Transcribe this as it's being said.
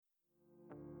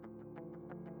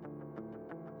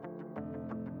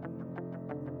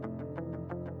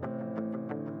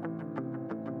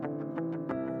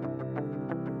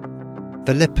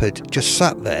The leopard just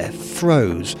sat there,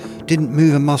 froze, didn't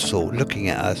move a muscle, looking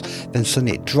at us. Then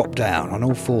suddenly it dropped down on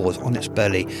all fours on its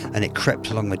belly and it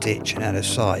crept along the ditch and out of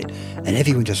sight. And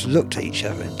everyone just looked at each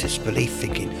other in disbelief,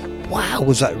 thinking, wow,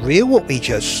 was that real what we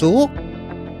just saw?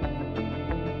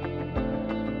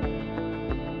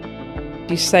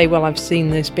 You say, well, I've seen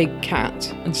this big cat,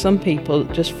 and some people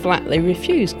just flatly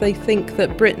refuse. They think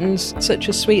that Britain's such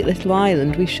a sweet little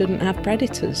island, we shouldn't have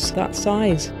predators that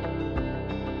size.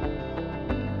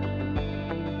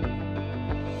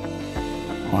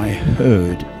 I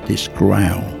heard this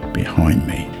growl behind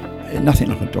me, nothing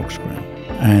like a dog's growl,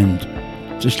 and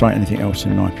just like anything else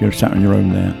in life, you're sat on your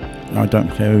own there. I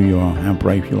don't care who you are, how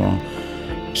brave you are,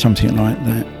 something like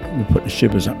that will put the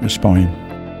shivers up your spine.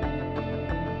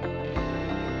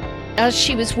 As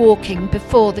she was walking,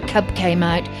 before the cub came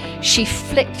out, she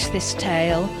flicked this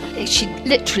tail. She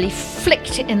literally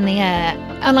flicked it in the air.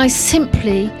 And I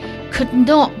simply could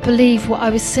not believe what I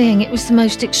was seeing. It was the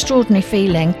most extraordinary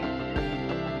feeling.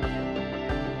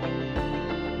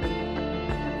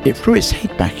 It threw its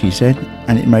head back, he said,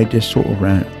 and it made this sort of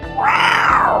round.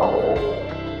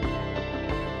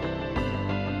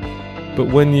 But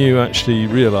when you actually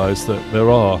realise that there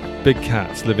are big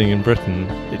cats living in Britain,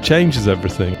 it changes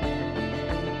everything.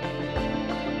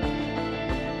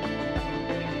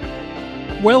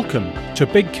 Welcome to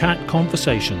Big Cat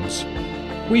Conversations.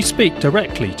 We speak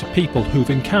directly to people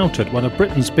who've encountered one of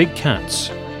Britain's big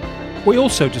cats. We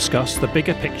also discuss the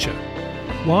bigger picture.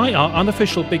 Why are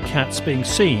unofficial big cats being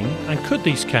seen, and could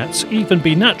these cats even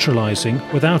be naturalising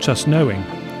without us knowing?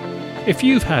 If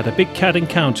you've had a big cat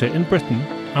encounter in Britain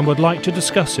and would like to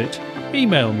discuss it,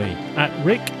 email me at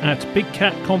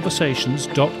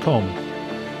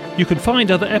rick@bigcatconversations.com. You can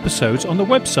find other episodes on the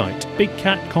website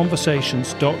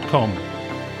bigcatconversations.com.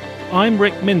 I'm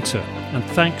Rick Minter, and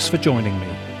thanks for joining me.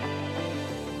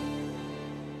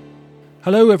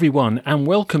 Hello everyone, and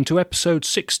welcome to episode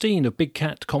 16 of Big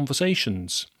Cat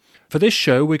Conversations. For this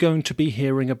show, we're going to be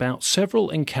hearing about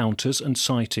several encounters and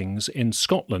sightings in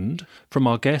Scotland from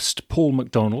our guest Paul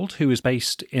MacDonald, who is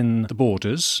based in the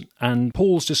Borders, and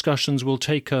Paul's discussions will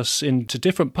take us into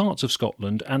different parts of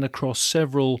Scotland and across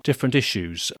several different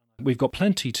issues. We've got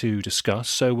plenty to discuss,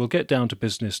 so we'll get down to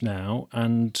business now.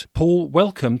 And Paul,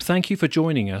 welcome. Thank you for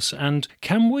joining us. And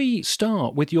can we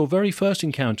start with your very first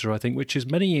encounter, I think, which is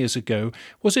many years ago?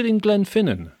 Was it in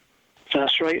Glenfinnan?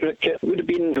 That's right, Rick. It would have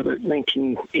been about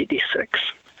 1986.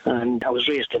 And I was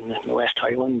raised in the West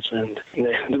Highlands, and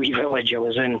the wee village I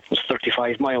was in was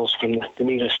 35 miles from the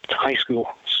nearest high school.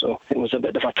 So it was a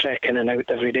bit of a trek in and out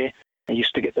every day. I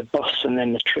used to get the bus and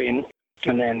then the train,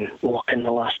 and then walk in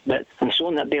the last bit. And so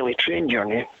on that daily train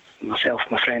journey, myself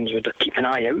and my friends would keep an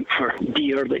eye out for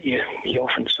deer that you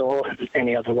often saw, and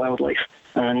any other wildlife.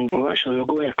 And we were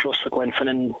going across the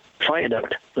Glenfinnan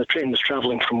viaduct. The train was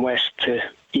travelling from west to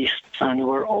east, and we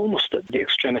were almost at the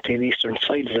extremity of the eastern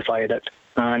side of the viaduct.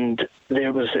 And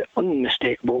there was an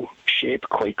unmistakable shape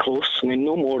quite close. I mean,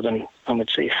 no more than, I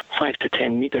would say, 5 to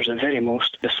 10 metres at very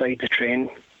most beside the train,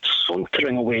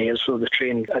 sauntering away as though the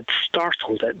train had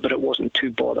startled it, but it wasn't too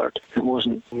bothered. It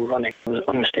wasn't running. It was an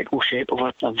unmistakable shape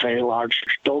of a very large,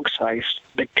 dog-sized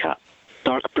big cat,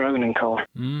 dark brown in colour.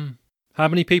 How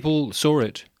many people saw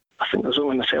it? I think there was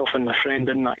only myself and my friend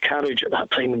in that carriage at that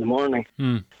time in the morning.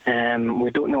 We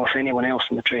don't know if anyone else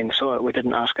in the train saw it. We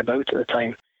didn't ask about it at the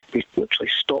time. We literally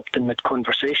stopped in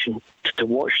mid-conversation to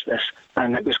watch this,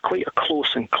 and it was quite a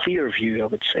close and clear view, I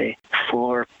would say,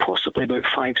 for possibly about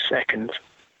 5 seconds.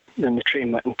 Then the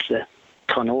train went into the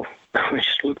tunnel. We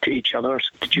just looked at each other.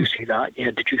 Did you see that?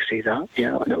 Yeah, did you see that?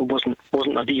 Yeah, it wasn't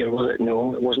a deer, was it?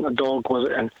 No, it wasn't a dog, was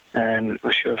it? And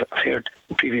I'm sure I've heard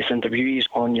previous interviewees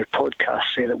on your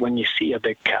podcast say that when you see a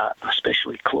big cat,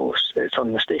 especially close, it's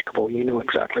unmistakable. You know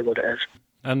exactly what it is.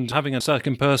 And having a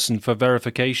second person for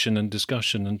verification and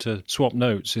discussion and to swap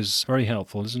notes is very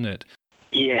helpful, isn't it?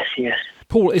 Yes.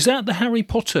 Paul, is that the Harry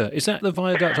Potter? Is that the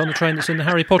viaduct on the train that's in the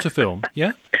Harry Potter film?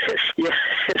 Yeah?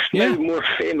 It's now more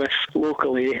famous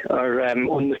locally, or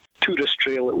on the tourist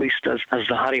trail at least, as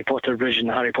the Harry Potter Bridge and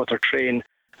the Harry Potter train.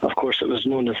 Of course, it was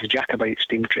known as the Jacobite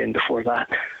steam train before that.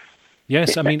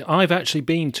 Yes, I mean, I've actually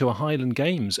been to a Highland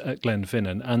Games at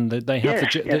Glenfinnan, and they have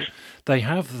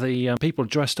the people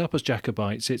dressed up as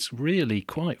Jacobites. It's really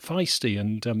quite feisty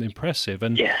and impressive.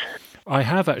 And I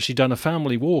have actually done a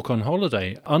family walk on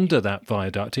holiday under that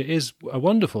viaduct. It is a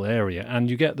wonderful area, and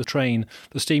you get the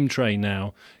steam train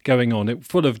now going on. It's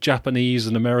full of Japanese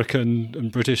and American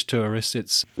and British tourists.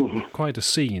 It's quite a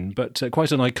scene, but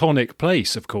quite an iconic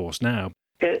place, of course, now.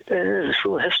 It is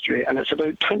full of history, and it's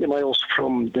about 20 miles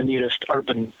from the nearest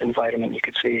urban environment, you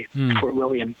could say, Fort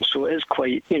William. So it is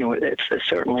quite, it's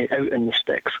certainly out in the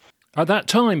sticks. At that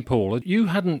time, Paul, you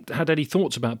hadn't had any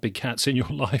thoughts about big cats in your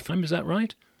lifetime, is that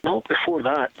right? No, before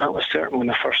that was certainly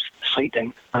my first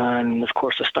sighting. And of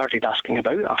course I started asking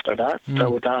about after that. I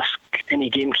would ask any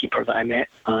gamekeeper that I met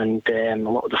and a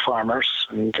lot of the farmers.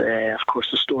 And of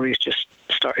course the stories just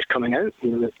started coming out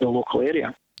in the local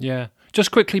area. Yeah.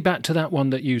 Just quickly back to that one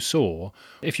that you saw.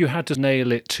 If you had to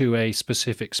nail it to a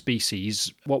specific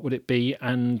species, what would it be?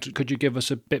 And could you give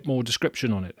us a bit more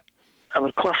description on it? I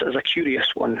would class it as a curious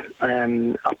one.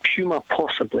 A puma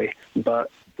possibly, but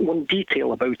one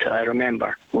detail about it I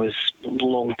remember was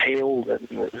long tail,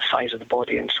 the size of the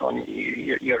body and so on.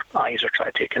 Your eyes are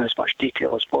trying to take in as much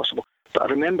detail as possible. But I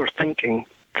remember thinking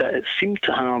that it seemed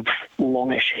to have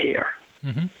longish hair.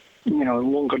 Mm-hmm. You know,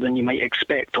 longer than you might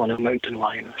expect on a mountain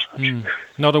lion or such.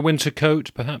 Not a winter coat,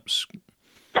 perhaps?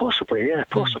 Possibly, yeah,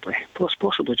 possibly.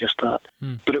 Possibly just that.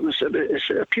 But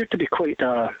it appeared to be quite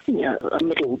a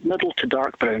middle to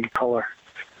dark brown colour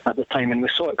at the time, and we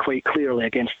saw it quite clearly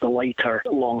against the lighter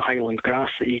long highland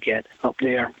grass that you get up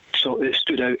there. So it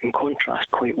stood out in contrast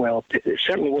quite well. It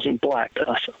certainly wasn't black, but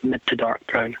that's mid to dark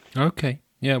brown. Okay.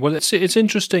 Yeah, well, it's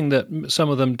interesting that some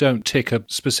of them don't tick a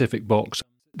specific box.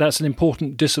 That's an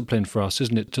important discipline for us,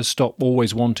 isn't it, to stop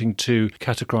always wanting to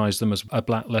categorise them as a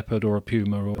black leopard or a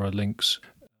puma or a lynx.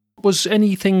 Was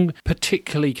anything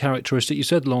particularly characteristic? You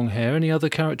said long hair. Any other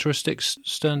characteristics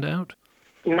stand out?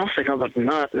 Nothing other than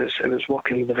that. It was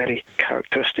walking with a very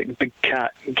characteristic big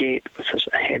cat gait with his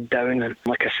head down, and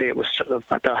like I say, it was sort of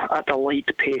at a light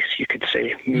pace, you could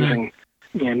say, moving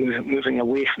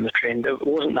away from the train. It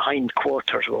wasn't the hind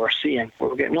quarters we were seeing. We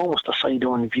were getting almost a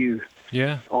side-on view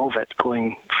of it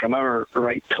going from our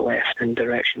right to left in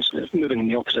directions. So it's moving in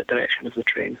the opposite direction of the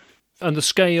train. And the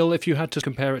scale, if you had to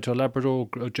compare it to a Labrador,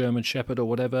 a German Shepherd or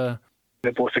whatever?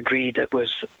 We both agreed it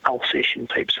was Alsatian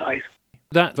type size.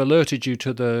 That alerted you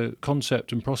to the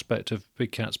concept and prospect of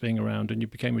big cats being around, and you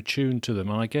became attuned to them.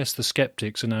 And I guess the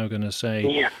skeptics are now going to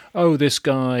say, oh, this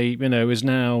guy, is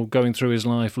now going through his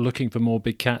life looking for more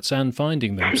big cats and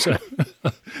finding them.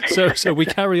 So we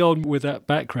carry on with that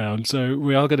background. So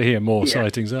we are going to hear more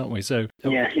sightings, aren't we? So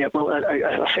Well,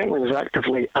 I certainly was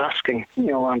actively asking,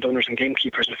 landowners and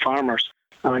gamekeepers and farmers,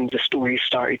 and the stories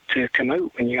started to come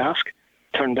out when you ask.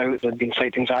 Turned out there'd been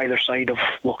sightings either side of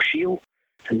Loch Shiel,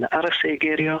 in the Arisaig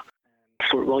area,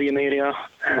 Fort William area,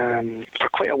 for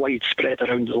quite a wide spread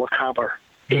around the Lochaber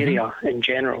area in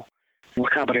general. The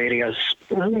Lochaber area is,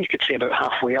 you could say, about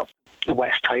halfway up the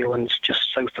West Highlands,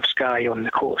 just south of Skye on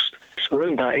the coast. So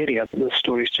around that area, the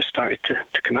stories just started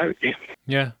to come out.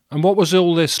 Yeah. And what was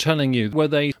all this telling you? Were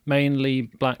they mainly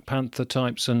Black Panther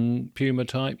types and Puma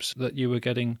types that you were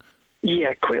getting?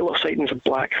 Yeah, quite a lot of sightings of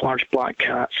large black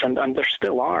cats, and there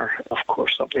still are, of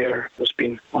course, up there. There's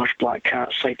been large black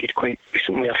cats sighted quite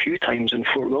recently a few times in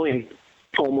Fort William,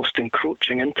 almost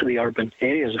encroaching into the urban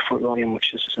areas of Fort William,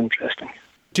 which is interesting.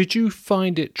 Did you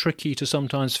find it tricky to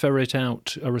sometimes ferret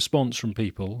out a response from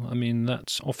people? I mean,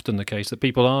 that's often the case, that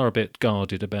people are a bit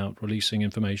guarded about releasing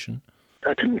information.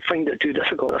 I didn't find it too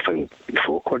difficult. I found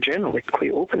folk were generally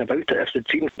quite open about it. If they'd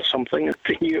seen something, if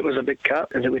they knew it was a big cat,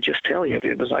 they would just tell you.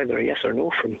 It was either a yes or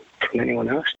no from anyone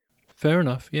else. Fair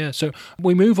enough, yeah. So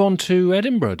we move on to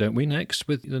Edinburgh, don't we, next,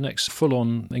 with the next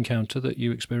full-on encounter that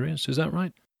you experienced. Is that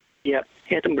right? Yeah,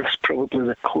 Edinburgh's probably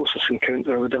the closest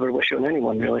encounter I would ever wish on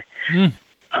anyone, really.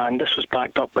 And this was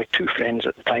backed up by two friends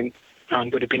at the time,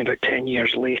 and would have been about 10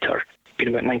 years later, been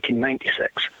about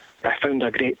 1996. I found a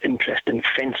great interest in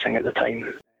fencing at the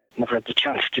time. Never had the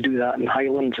chance to do that in the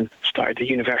Highlands, and started the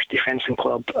university fencing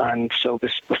club. And so it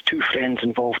was with two friends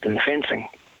involved in the fencing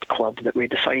club that we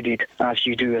decided, as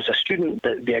you do as a student,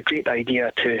 that it'd be a great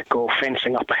idea to go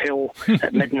fencing up a hill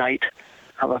at midnight,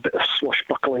 have a bit of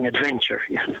swashbuckling adventure.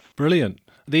 Brilliant.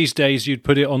 These days you'd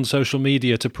put it on social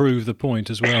media to prove the point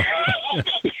as well.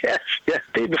 Yes.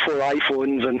 Day before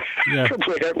iPhones and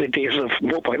probably early days of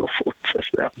mobile phones as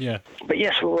well. Yeah. But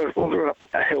yes, we were over up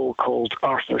a hill called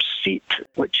Arthur's Seat,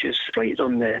 which is right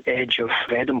on the edge of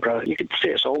Edinburgh. You could say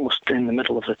it's almost in the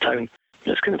middle of the town.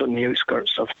 It's kind of on the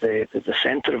outskirts of the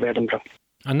centre of Edinburgh.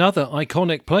 Another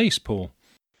iconic place, Paul.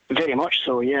 Very much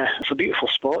so, yeah. It's a beautiful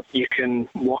spot. You can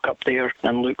walk up there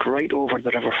and look right over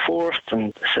the River Forth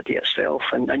and the city itself,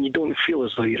 and you don't feel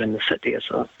as though you're in the city. It's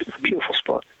a beautiful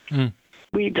spot.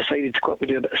 We decided to go up and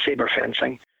do a bit of sabre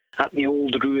fencing at the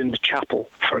old ruined chapel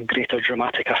for greater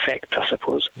dramatic effect, I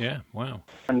suppose. Yeah, wow.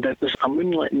 And it was a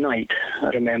moonlit night, I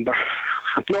remember.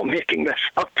 I'm not making this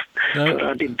up for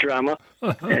added drama.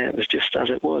 It was just as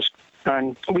it was.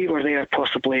 And we were there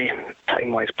possibly,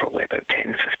 time-wise, probably about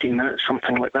 10, 15 minutes,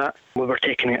 something like that. We were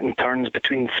taking it in turns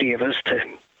between three of us to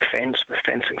fence with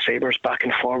fencing sabres back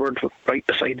and forward right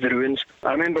beside the ruins.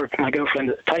 I remember my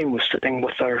girlfriend at the time was sitting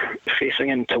with her facing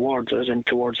in towards us and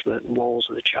towards the walls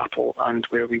of the chapel and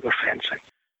where we were fencing.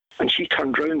 And she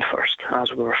turned round first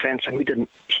as we were fencing. We didn't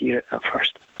hear it at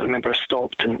first. I remember I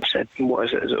stopped and said, "What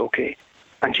is it? Is it okay?"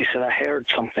 And she said, "I heard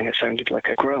something. It sounded like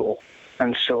a growl."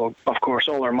 And so, of course,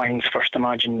 all our minds first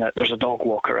imagine that there's a dog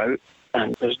walker out,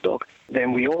 and there's a dog.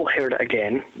 Then we all heard it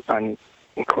again, and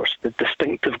of course, the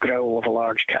distinctive growl of a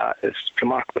large cat is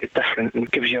remarkably different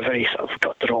and gives you a very sort of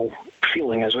guttural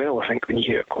feeling as well, I think, when you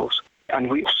hear it close. And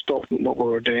we stopped what we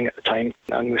were doing at the time,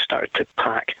 and we started to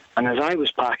pack. And as I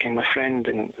was packing, my friend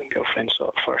and girlfriend saw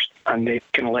it first, and they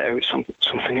kind of let out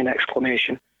something in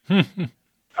exclamation.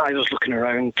 I was looking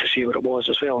around to see what it was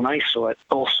as well, and I saw it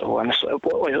also. And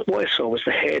what I saw was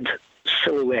the head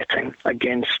silhouetting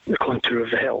against the contour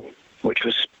of the hill, which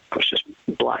was just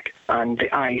black, and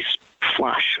the eyes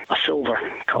flash a silver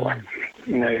colour.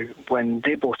 Now, when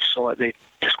they both saw it, they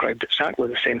described exactly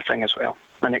the same thing as well.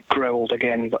 And it growled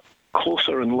again, but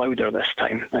closer and louder this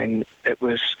time. And it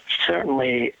was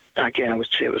certainly, again, I would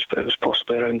say it was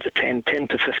possibly around the 10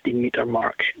 to 15 metre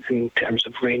mark in terms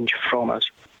of range from us.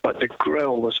 But the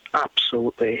growl was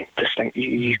absolutely distinct.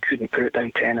 You couldn't put it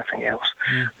down to anything else.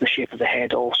 The shape of the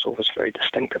head also was very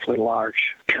distinctively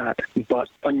large cat, but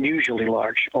unusually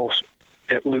large also.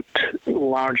 It looked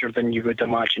larger than you would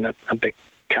imagine a big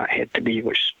cat head to be,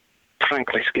 which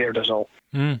frankly scared us all.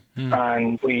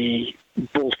 And we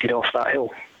bolted off that hill.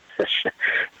 It's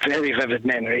a very vivid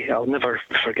memory. I'll never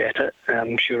forget it.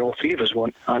 I'm sure all three of us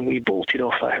won't. And we bolted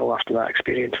off that hill after that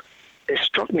experience. It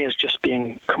struck me as just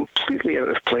being completely out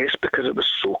of place because it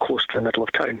was so close to the middle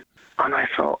of town. And I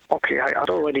thought, okay, I'd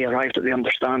already arrived at the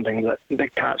understanding that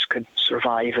big cats could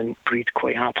survive and breed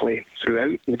quite happily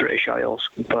throughout the British Isles,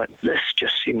 but this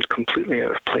just seemed completely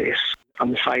out of place,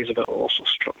 and the size of it also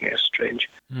struck me as strange.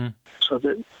 So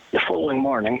the following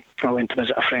morning, I went to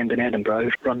visit a friend in Edinburgh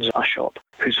who runs a shop,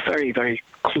 who's very, very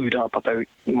clued up about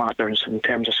matters in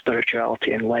terms of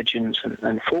spirituality and legends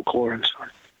and folklore and so on,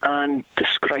 and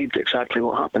described exactly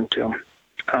what happened to him.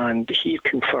 And he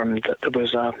confirmed that there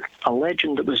was a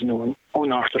legend that was known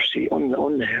on Arthur Seat,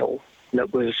 on the hill,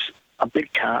 that was a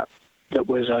big cat that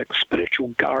was a spiritual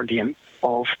guardian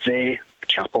of the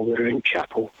chapel, the ruined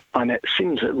chapel. And it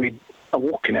seems that we'd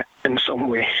awoken it in some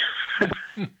way.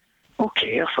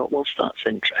 Okay, I thought, well, that's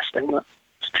interesting. That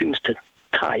seems to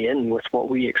tie in with what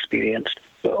we experienced.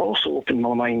 But also opened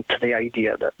my mind to the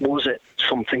idea that was it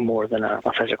something more than a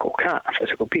physical cat, a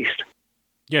physical beast?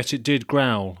 Yes, it did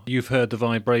growl. You've heard the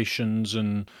vibrations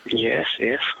and... Yes,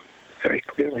 very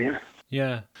clearly, yeah.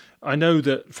 Yeah. I know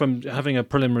that from having a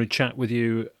preliminary chat with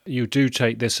you, you do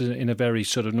take this in a very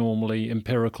sort of normally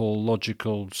empirical,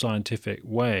 logical, scientific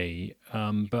way.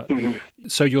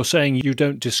 So you're saying you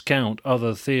don't discount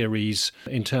other theories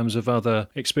in terms of other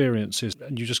experiences,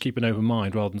 and you just keep an open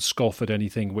mind rather than scoff at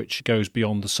anything which goes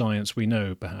beyond the science we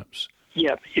know, perhaps?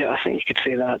 Yeah, I think you could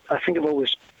say that. I think I've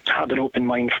always had an open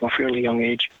mind from a fairly young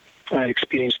age. I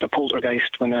experienced a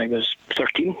poltergeist when I was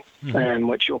 13,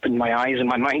 which opened my eyes and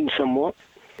my mind somewhat.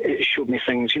 It showed me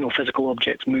things, physical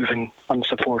objects moving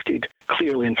unsupported,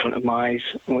 clearly in front of my eyes,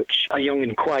 which a young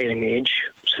inquiring age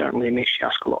certainly makes you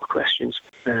ask a lot of questions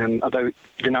about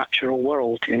the natural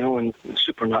world, and the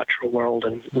supernatural world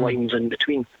and lines in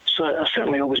between. So I've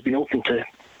certainly always been open to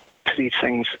these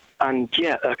things. And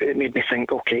yeah, it made me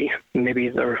think, okay, maybe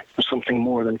there's something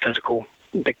more than physical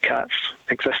big cats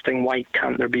existing. Why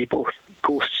can't there be both?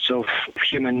 Ghosts of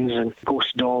humans and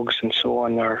ghost dogs and so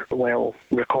on are well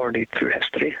recorded through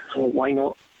history. So why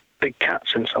not big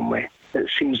cats in some way? It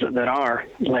seems that there are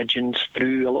legends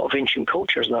through a lot of ancient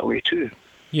cultures that way too.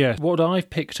 Yeah, what I've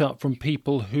picked up from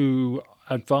people who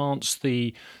advance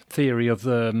the theory of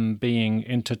them being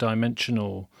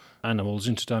interdimensional animals,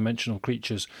 interdimensional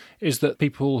creatures, is that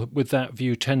people with that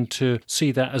view tend to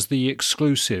see that as the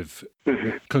exclusive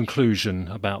conclusion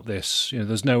about this.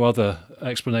 There's no other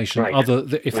explanation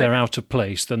if they're out of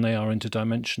place, then they are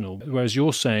interdimensional. Whereas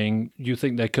you're saying you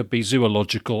think they could be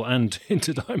zoological and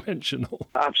interdimensional.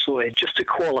 Absolutely. Just to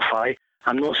qualify,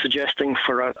 I'm not suggesting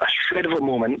for a shred of a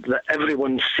moment that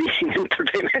everyone's seeing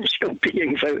interdimensional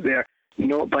beings out there.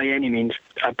 Not by any means.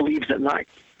 I believe that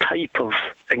type of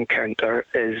encounter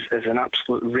is an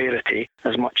absolute rarity,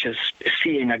 as much as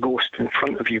seeing a ghost in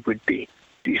front of you would be.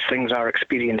 these things are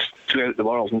experienced throughout the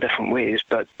world in different ways,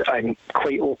 but I'm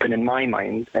quite open in my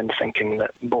mind in thinking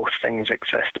that both things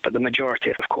exist. But the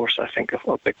majority, of course, I think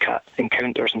of big cat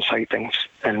encounters and sightings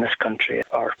in this country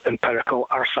are empirical,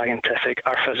 are scientific,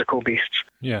 are physical beasts.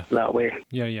 Yeah. That way.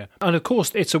 Yeah. And of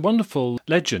course, it's a wonderful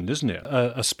legend, isn't it?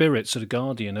 A spirit sort of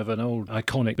guardian of an old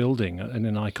iconic building in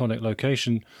an iconic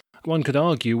location. One could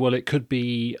argue, well, it could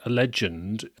be a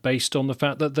legend based on the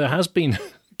fact that there has been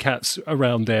cats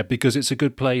around there because it's a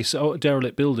good place.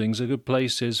 Derelict buildings are good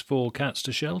places for cats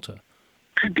to shelter.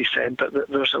 Could be said, but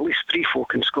there's at least 3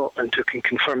 folk in Scotland who can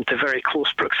confirm to very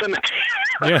close proximity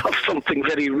of something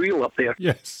very real up there.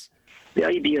 Yes. The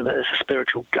idea that it's a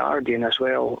spiritual guardian as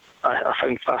well, I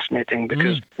found fascinating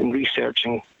because in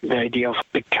researching the idea of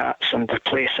big cats and their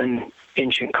place in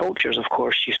ancient cultures, of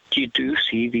course, you do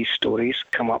see these stories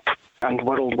come up, and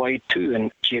worldwide too,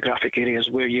 in geographic areas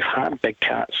where you've had big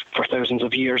cats for thousands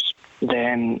of years.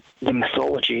 Then the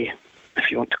mythology,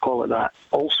 if you want to call it that,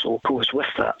 also goes with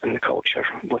that in the culture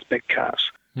with big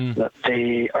cats, that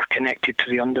they are connected to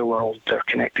the underworld, they're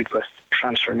connected with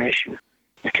transformation.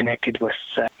 They're connected with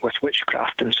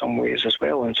witchcraft in some ways as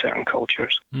well in certain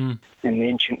cultures. And the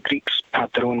ancient Greeks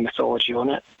had their own mythology on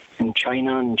it. In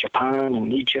China and Japan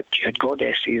and Egypt, you had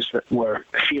goddesses that were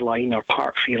feline or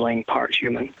part feline, part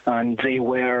human. And they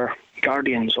were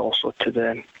guardians also to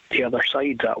the other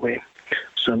side that way.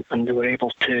 So, and they were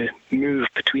able to move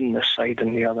between this side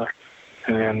and the other.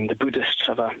 The Buddhists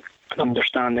have an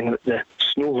understanding that the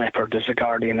snow leopard is the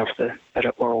guardian of the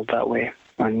spirit world that way.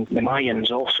 And the Mayans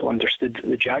also understood that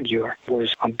the jaguar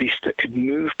was a beast that could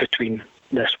move between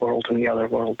this world and the other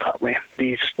world that way.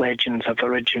 These legends have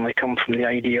originally come from the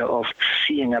idea of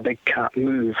seeing a big cat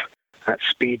move at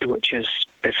speed, which is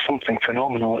something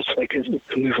phenomenal.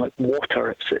 It's move like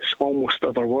water. It's almost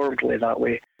otherworldly that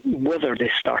way. Whether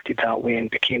they started that way and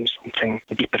became something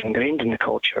deeper ingrained in the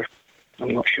culture,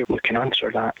 I'm not sure we can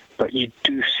answer that, but you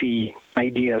do see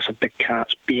ideas of big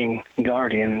cats being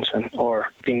guardians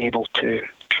or being able to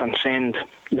transcend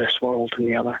this world and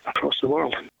the other across the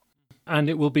world. And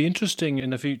it will be interesting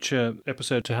in a future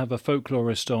episode to have a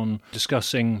folklorist on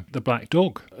discussing the black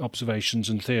dog observations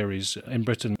and theories in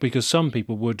Britain, because some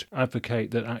people would advocate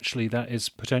that actually that is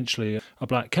potentially a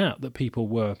black cat that people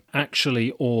were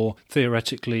actually or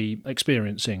theoretically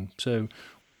experiencing. So,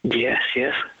 Yes.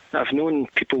 I've known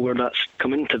people where that's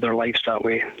come into their lives that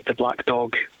way. The black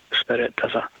dog spirit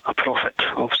as a prophet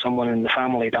of someone in the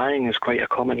family dying is quite a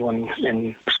common one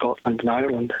in Scotland and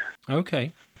Ireland.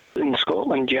 Okay. In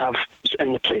Scotland, you have,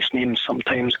 in the place names,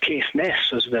 sometimes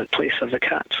Caithness is the place of the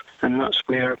cat, and that's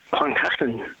where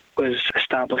Clanhattan was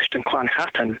established, and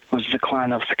Clanhattan was the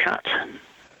clan of the cat.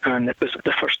 And it was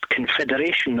the first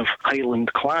confederation of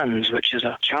Highland clans, which is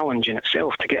a challenge in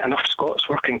itself to get enough Scots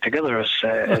working together as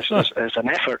an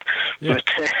effort. Yeah. But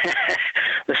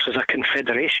this was a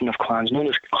confederation of clans known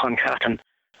as Clanhattan,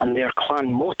 and their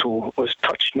clan motto was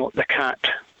 "Touch not the cat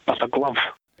with a glove."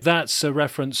 That's a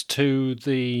reference to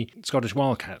the Scottish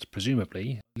wildcat,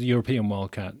 presumably, the European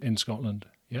wildcat in Scotland,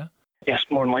 yeah? Yes,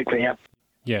 more than likely, yeah.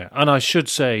 Yeah, and I should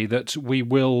say that we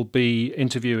will be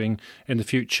interviewing in the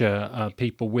future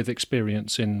people with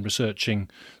experience in researching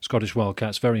Scottish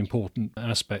wildcats, very important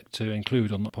aspect to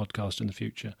include on the podcast in the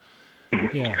future.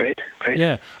 Yeah. Great.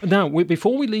 Yeah. Now,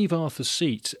 before we leave Arthur's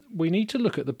Seat, we need to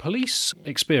look at the police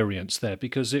experience there,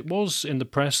 because it was in the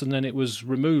press and then it was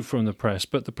removed from the press,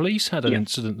 but the police had an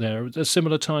incident there at a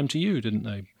similar time to you, didn't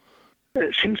they?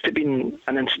 It seems to have been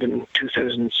an incident in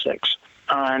 2006,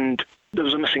 and there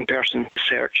was a missing person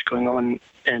search going on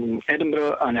in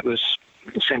Edinburgh, and it was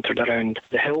centred around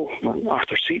the hill on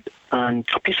Arthur's Seat, and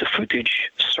a piece of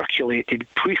footage circulated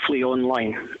briefly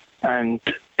online, and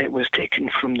it was taken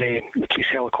from the police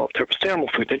helicopter. It was thermal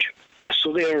footage,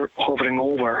 so they're hovering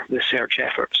over the search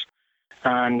efforts.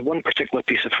 And one particular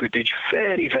piece of footage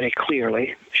very, very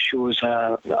clearly shows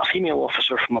a female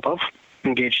officer from above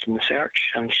engaged in the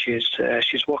search, and she's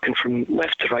walking from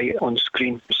left to right on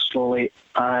screen slowly,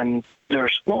 and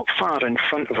there's not far in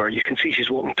front of her, you can see she's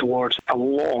walking towards a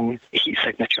long heat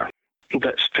signature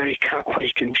that's very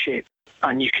cat-like in shape.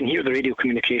 And you can hear the radio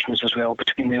communications as well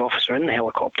between the officer in the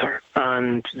helicopter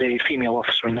and the female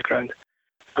officer on the ground.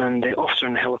 And the officer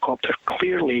in the helicopter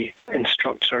clearly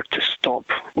instructs her to stop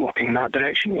walking in that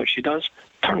direction, which she does,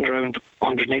 turns around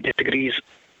 180 degrees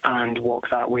and walk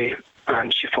that way,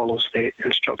 and she follows the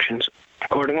instructions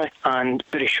accordingly. And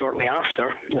very shortly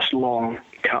after, this long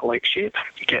cat-like shape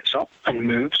gets up and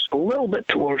moves a little bit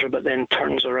towards her, but then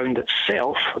turns around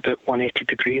itself about 180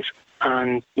 degrees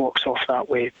and walks off that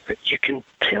way. But you can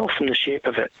tell from the shape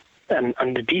of it and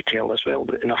the detail as well,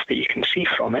 but enough that you can see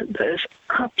from it that it's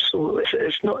absolutely,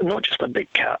 it's not just a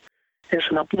big cat. it's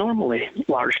an abnormally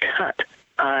large cat.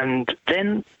 And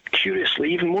then,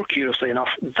 curiously, even more curiously enough,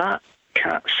 that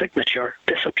cat's signature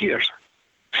disappears.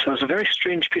 So it's a very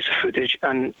strange piece of footage.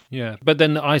 And yeah, but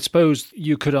then I suppose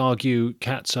you could argue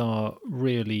cats are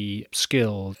really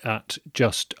skilled at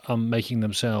just making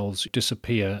themselves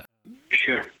disappear.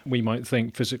 Sure. We might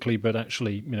think physically, but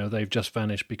actually, they've just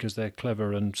vanished because they're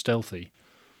clever and stealthy.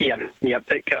 Yeah,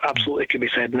 it absolutely could be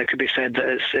said, and it could be said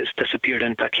that it's disappeared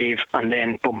into a cave, and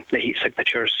then, boom, the heat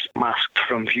signature's masked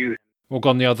from view. Or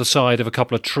gone the other side of a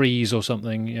couple of trees or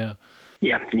something, yeah.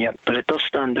 Yeah, but it does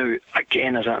stand out,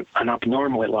 again, as an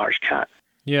abnormally large cat.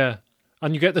 Yeah,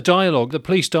 and you get the dialogue, the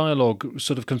police dialogue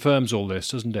sort of confirms all this,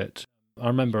 doesn't it? I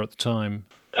remember at the time.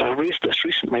 I raised this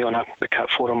recently on the cat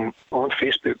forum on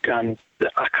Facebook, and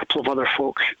a couple of other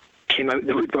folk came out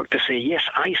the woodwork to say, yes,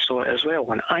 I saw it as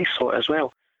well, and I saw it as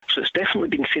well. So it's definitely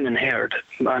been seen and heard,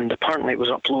 and apparently it was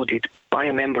uploaded by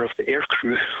a member of the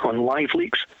aircrew on Live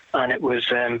Leaks, and it was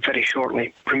very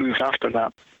shortly removed after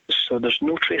that. So there's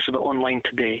no trace of it online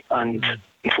today, and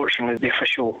unfortunately the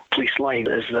official police line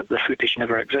is that the footage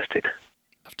never existed. I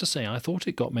have to say, I thought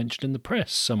it got mentioned in the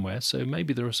press somewhere, so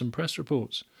maybe there are some press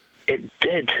reports. It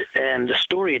did. The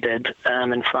story did.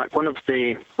 In fact, one of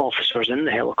the officers in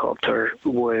the helicopter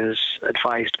was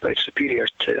advised by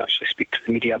superiors to actually speak to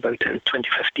the media about it in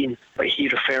 2015. But he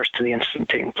refers to the incident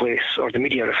taking place, or the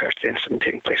media refers to the incident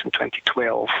taking place in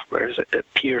 2012, whereas it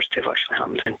appears to have actually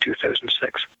happened in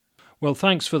 2006. Well,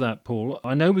 thanks for that, Paul.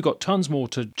 I know we've got tons more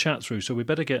to chat through, so we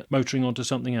better get motoring on to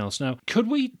something else. Now, could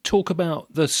we talk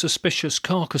about the suspicious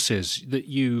carcasses that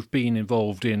you've been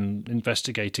involved in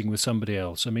investigating with somebody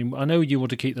else? I mean, I know you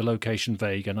want to keep the location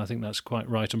vague, and I think that's quite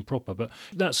right and proper, but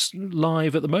that's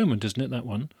live at the moment, isn't it, that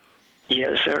one?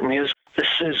 Yeah, it certainly is.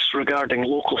 This is regarding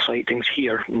local sightings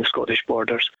here in the Scottish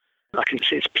borders. I can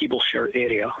say it's Peeblesshire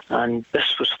area, and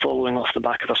this was following off the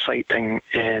back of a sighting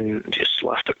in just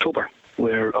last October,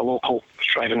 where a local was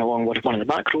driving along one of the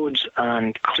back roads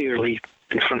and clearly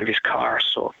in front of his car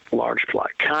saw a large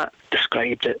black cat,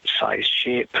 described it, size,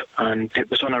 shape, and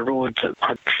it was on a road that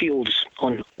had fields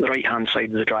on the right-hand side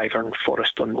of the driver and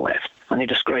forest on the left. And he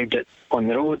described it on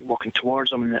the road, walking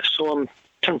towards him, and it saw him,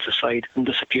 turned to the side and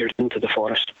disappeared into the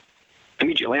forest.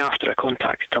 Immediately after, I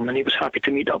contacted him and he was happy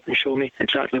to meet up and show me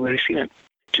exactly where he'd seen it.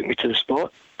 Took me to the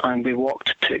spot and we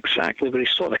walked to exactly where he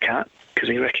saw the cat, because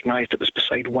he recognised it was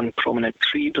beside one prominent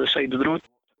tree to the side of the road.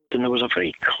 And there was a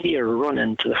very clear run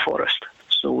into the forest.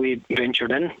 So we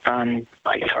ventured in and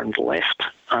I turned left,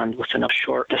 and within a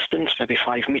short distance, maybe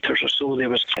 5 metres or so, there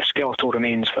was skeletal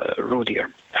remains of a roe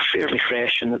deer. Fairly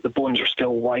fresh, in that the bones were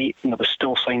still white and there was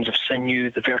still signs of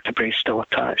sinew, the vertebrae still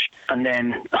attached. And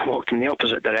then I walked in the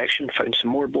opposite direction, found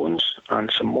some more bones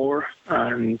and some more,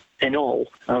 and in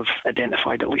all I've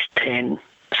identified at least 10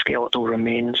 skeletal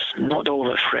remains, not all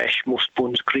of it fresh, most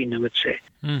bones green, I would say.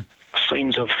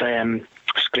 Signs of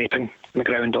scraping on the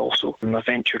ground also. And I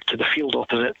ventured to the field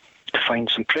opposite to find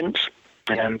some prints,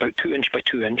 about 2 inch by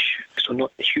 2 inch, so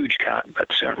not a huge cat, but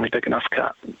certainly big enough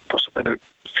cat, possibly about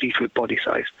 3 foot body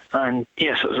size. And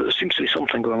yes, there seems to be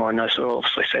something going on now, so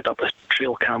obviously set up a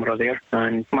trail camera there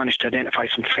and managed to identify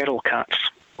some feral cats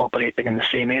operating in the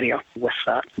same area with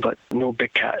that, but no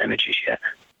big cat images yet.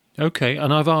 Okay,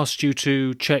 and I've asked you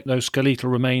to check those skeletal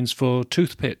remains for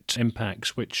tooth pit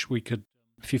impacts, which we could,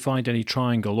 if you find any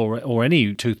triangle or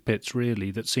any tooth pits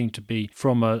really that seem to be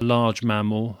from a large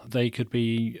mammal, they could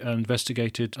be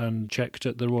investigated and checked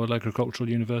at the Royal Agricultural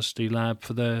University lab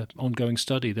for their ongoing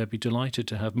study. They'd be delighted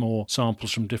to have more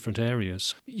samples from different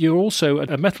areas. You're also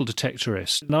a metal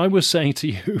detectorist. And I was saying to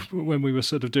you when we were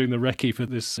sort of doing the recce for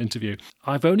this interview,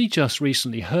 I've only just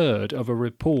recently heard of a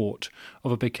report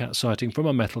of a big cat sighting from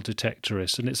a metal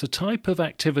detectorist, and it's a type of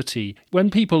activity when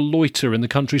people loiter in the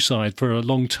countryside for a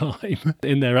long time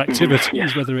in their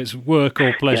activities, whether it's work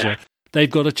or pleasure,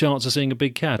 they've got a chance of seeing a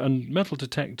big cat. And metal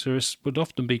detectorists would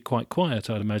often be quite quiet,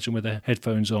 I'd imagine, with their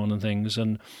headphones on and things.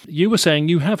 And you were saying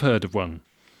you have heard of one.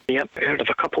 Yep, I heard of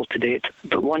a couple to date,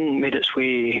 but one made its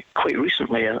way quite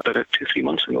recently, about 2-3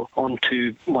 months ago,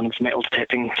 onto one of the metal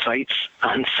detecting sites,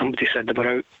 and somebody said they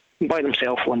were out by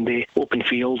themselves one day, open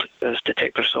field, as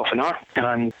detectors often are,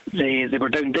 and they were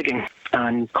down digging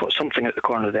and caught something at the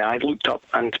corner of the eye. Looked up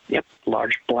and,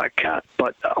 large black cat,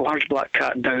 but a large black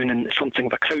cat down in something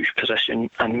of a crouch position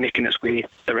and making its way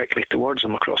directly towards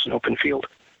them across an open field.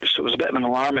 So it was a bit of an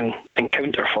alarming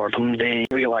encounter for them. They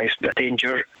realised the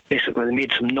danger. Basically, they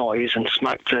made some noise and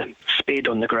smacked the spade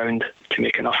on the ground to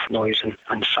make enough noise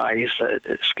and size that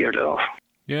it scared it off.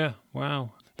 Yeah,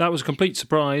 wow. That was a complete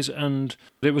surprise, and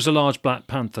it was a large Black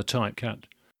Panther type cat.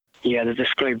 Yeah, they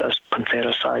described it as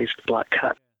Panthera-sized black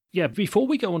cat. Yeah, before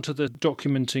we go on to the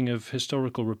documenting of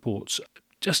historical reports,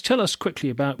 just tell us quickly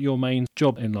about your main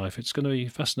job in life. It's going to be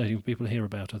fascinating for people to hear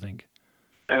about, I think.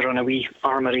 I run a wee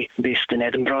armoury based in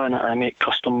Edinburgh, and I make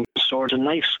custom swords and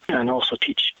knives, and also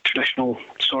teach traditional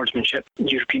swordsmanship,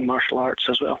 European martial arts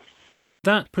as well.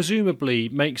 That presumably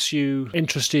makes you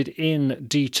interested in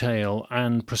detail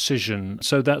and precision.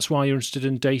 So that's why you're interested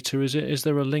in data, is it? Is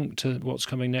there a link to what's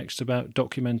coming next about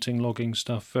documenting, logging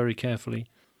stuff very carefully?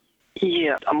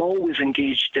 Yeah, I'm always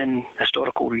engaged in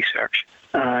historical research,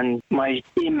 and my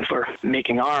aim for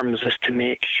making arms is to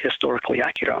make historically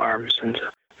accurate arms, and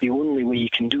the only way you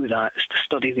can do that is to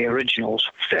study the originals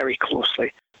very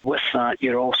closely. With that,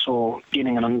 you're also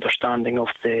gaining an understanding of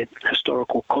the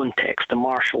historical context, the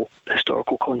martial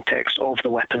historical context of the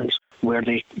weapons, where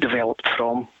they developed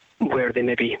from, where they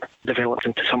maybe developed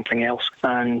into something else,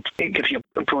 and it gives you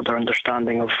a broader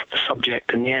understanding of the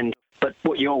subject in the end. But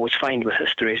what you always find with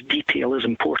history is detail is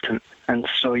important, and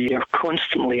so you're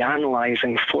constantly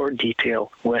analysing for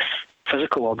detail with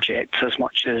physical objects as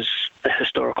much as the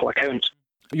historical accounts.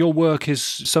 Your work is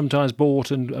sometimes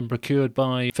bought and procured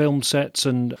by film sets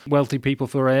and wealthy people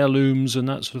for heirlooms and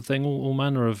that sort of thing, all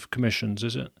manner of commissions,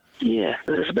 is it? Yeah,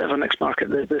 there's a bit of a mixed market.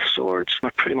 The swords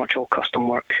are pretty much all custom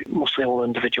work, mostly all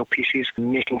individual pieces,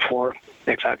 making for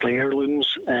exactly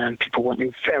heirlooms, and people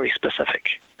wanting very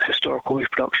specific historical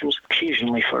reproductions,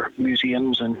 occasionally for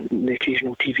museums and the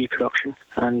occasional TV production,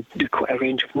 and do quite a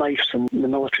range of knives and the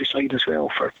military side as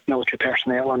well for military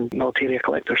personnel and military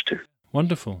collectors too.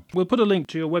 Wonderful. We'll put a link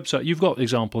to your website. You've got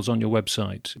examples on your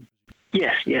website.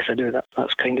 Yes, I do.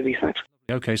 That's kind of you, thanks.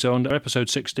 Okay, so on episode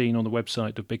 16 on the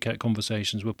website of Big Cat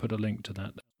Conversations, we'll put a link to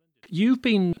that. You've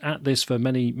been at this for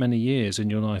many, many years in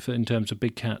your life in terms of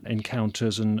big cat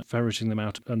encounters and ferreting them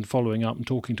out and following up and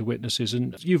talking to witnesses.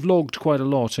 And you've logged quite a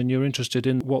lot and you're interested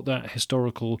in what that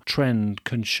historical trend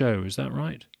can show. Is that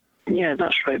right? Yeah,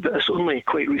 that's right. But it's only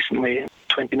quite recently,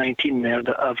 2019 there,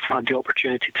 that I've had the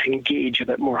opportunity to engage a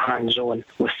bit more hands-on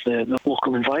with the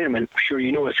local environment. I'm sure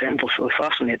you know it's endlessly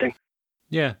fascinating.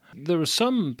 Yeah, there are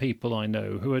some people I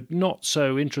know who are not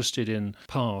so interested in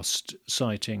past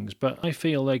sightings, but I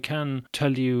feel they can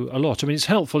tell you a lot. I mean, it's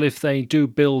helpful if they do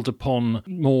build upon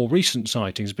more recent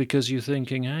sightings because you're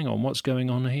thinking, hang on, what's going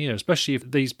on here? Especially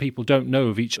if these people don't know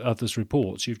of each other's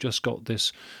reports. You've just got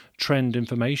this trend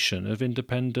information of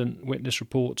independent witness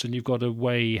reports and you've got to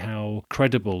weigh how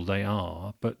credible they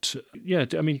are. But yeah,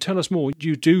 I mean, tell us more.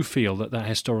 You do feel that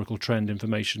historical trend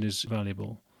information is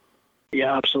valuable?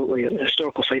 Yeah, absolutely.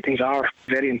 Historical sightings are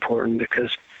very important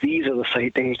because these are the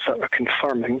sightings that are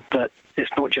confirming that it's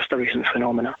not just a recent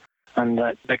phenomena and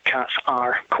that big cats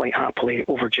are quite happily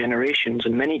over generations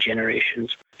and many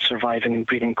generations surviving and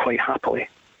breeding quite happily.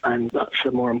 And that's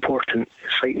the more important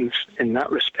sightings in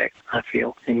that respect, I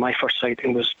feel. And my first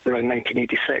sighting was around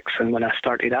 1986, and when I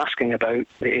started asking about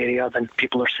the area, then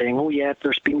people are saying, oh yeah,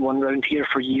 there's been one round here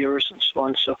for years and so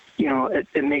on. So, you know,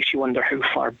 it makes you wonder how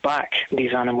far back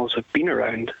these animals have been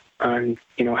around and,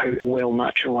 you know, how well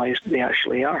naturalised they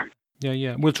actually are.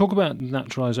 Yeah. We'll talk about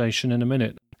naturalisation in a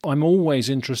minute. I'm always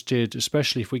interested,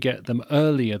 especially if we get them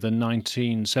earlier than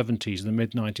 1970s, the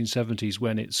mid-1970s,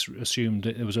 when it's assumed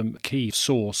that there was a key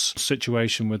source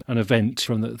situation with an event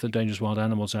from the Dangerous Wild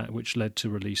Animals Act, which led to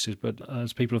releases. But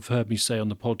as people have heard me say on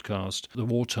the podcast, the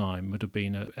wartime would have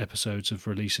been episodes of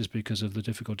releases because of the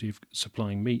difficulty of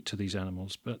supplying meat to these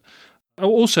animals. But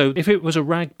also, if it was a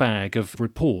rag bag of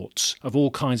reports of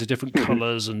all kinds of different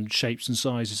colours and shapes and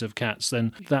sizes of cats,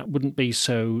 then that wouldn't be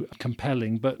so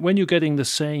compelling. But when you're getting the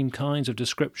same kinds of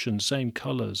descriptions, same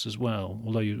colours as well,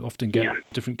 although you often get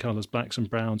different colours, blacks and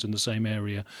browns in the same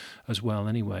area as well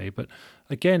anyway. But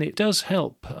again, it does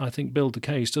help, I think, build the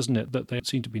case, doesn't it, that they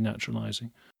seem to be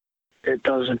naturalising. It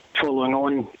does. And following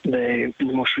on the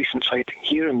most recent sighting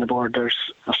here in the Borders,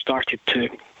 I started to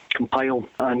compile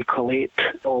and collate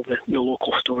all the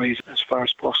local stories as far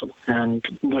as possible. And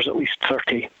there's at least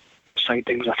 30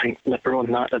 sightings, I think, that are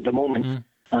on that at the moment.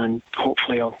 And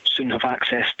hopefully I'll soon have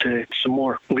access to some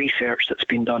more research that's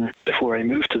been done before I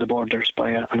move to the Borders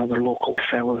by another local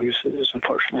fellow who's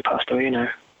unfortunately passed away now.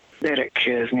 Derek,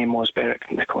 his name was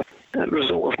Derek Nicholas. As a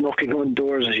result of knocking on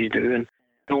doors as you do, and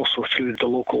also through the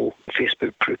local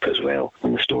Facebook group as well,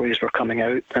 when the stories were coming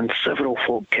out, and several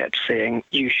folk kept saying,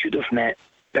 you should have met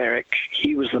Derek.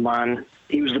 He was the man,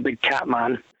 he was the big cat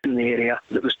man in the area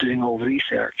that was doing all the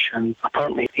research, and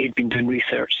apparently he'd been doing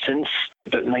research since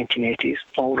about the 1980s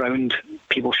all round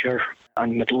Peeblesshire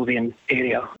and Midlothian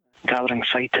area, gathering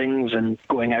sightings and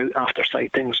going out after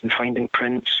sightings and finding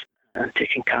prints and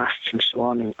taking casts and so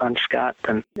on, and scat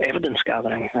and evidence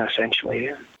gathering essentially.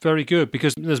 Very good,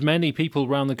 because there's many people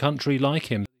around the country like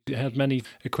him. It had many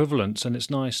equivalents, and it's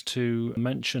nice to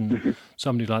mention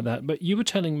somebody like that. But you were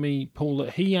telling me, Paul,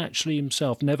 that he actually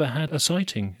himself never had a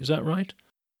sighting. Is that right?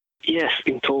 Yes,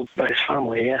 been told by his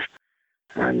family, yes.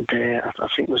 And I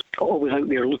think was always out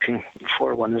there looking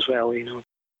for one as well, you know.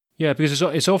 Yeah, because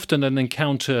it's often an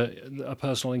encounter, a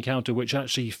personal encounter, which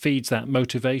actually feeds that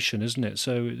motivation, isn't it?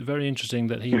 So very interesting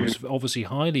that he was obviously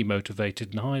highly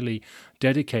motivated and highly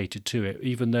dedicated to it,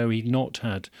 even though he'd not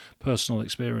had personal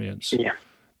experience. Yeah.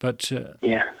 But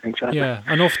yeah, exactly. Yeah,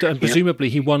 and often, and presumably,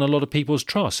 he won a lot of people's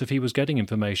trust. If he was getting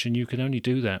information, you can only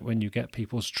do that when you get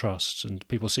people's trust and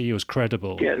people see you as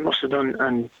credible. Yeah, it must have done,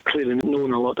 and clearly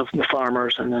known a lot of the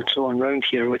farmers and so on around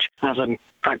here, which, as I'm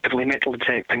actively metal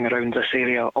detecting around this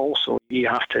area also, you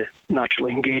have to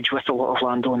naturally engage with a lot of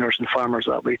landowners and farmers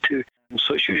that way too.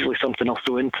 So it's usually something I'll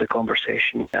throw into the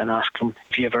conversation and ask them,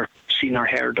 have you ever seen or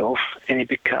heard of any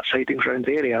big cat sightings around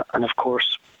the area? And of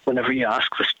course, whenever you ask,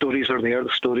 the stories are there, the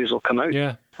stories will come out.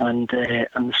 Yeah. And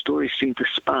the stories seem to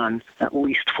span at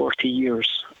least 40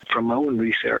 years from my own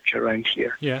research around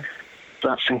here. Yeah.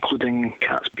 That's including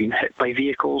cats being hit by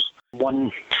vehicles.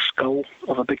 One skull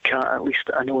of a big cat, at least,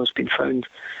 I know has been found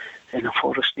in a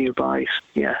forest nearby.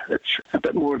 Yeah, it's a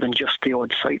bit more than just the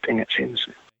odd sighting, it seems.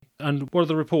 And what are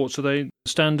the reports? Are they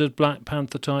standard black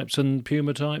panther types and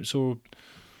puma types, or...?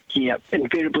 Yeah,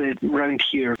 invariably around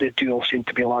here they do all seem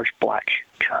to be large black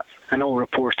cats, and all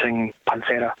reporting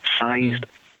Panthera-sized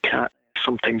cat,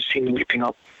 sometimes seen leaping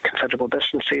up considerable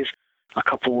distances. A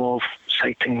couple of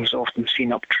sightings often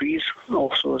seen up trees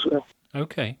also as well.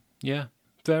 Okay, yeah.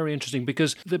 Very interesting,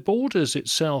 because the Borders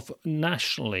itself,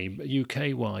 nationally,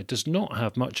 UK-wide, does not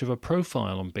have much of a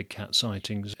profile on big cat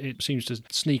sightings. It seems to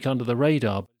sneak under the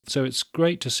radar. So it's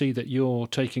great to see that you're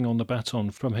taking on the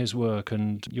baton from his work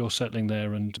and you're settling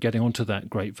there and getting onto that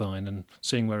grapevine and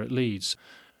seeing where it leads.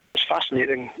 It's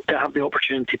fascinating to have the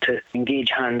opportunity to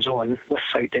engage hands-on with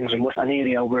sightings and with an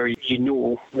area where you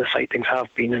know the sightings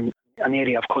have been, and an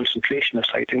area of concentration of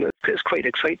sightings. It's quite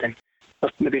exciting. I've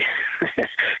maybe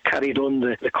carried on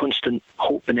the constant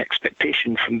hope and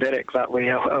expectation from Derek that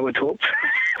way, I would hope,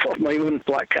 for my own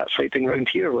black cat sighting around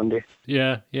here one day.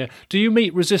 Yeah, yeah. Do you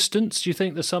meet resistance? Do you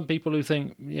think there's some people who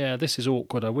think, yeah, this is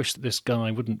awkward, I wish this guy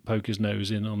wouldn't poke his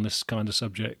nose in on this kind of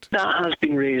subject? That has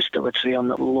been raised, I would say, on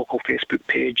the local Facebook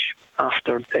page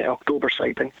after the October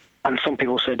sighting. And some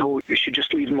people said, oh, you should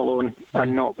just leave them alone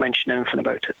and not mention anything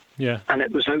about it. Yeah. And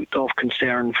it was out of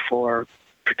concern for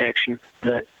protection,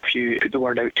 that if you put the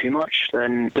word out too much,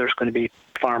 then there's going to be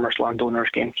farmers, landowners,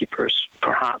 gamekeepers,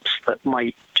 perhaps, that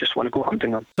might just want to go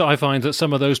hunting them. So I find that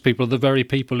some of those people are the very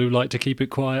people who like to keep it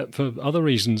quiet for other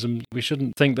reasons, and we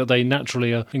shouldn't think that they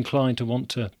naturally are inclined to want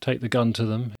to take the gun to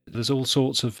them. There's all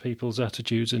sorts of people's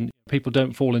attitudes, and people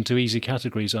don't fall into easy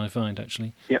categories, I find,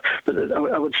 actually. Yeah, but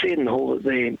I would say in the whole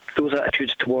that those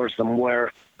attitudes towards them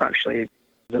were actually,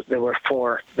 they were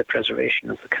for the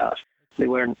preservation of the cat. They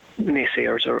weren't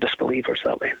naysayers or disbelievers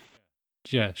that way.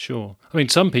 Yeah, sure. I mean,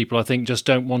 some people, I think, just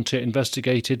don't want it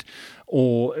investigated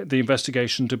or the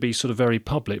investigation to be sort of very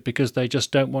public because they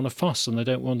just don't want a fuss and they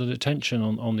don't want an attention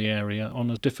on the area,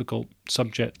 on a difficult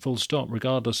subject, full stop,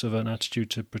 regardless of an attitude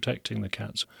to protecting the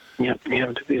cats. Yeah, you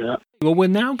have to do that. Well, we're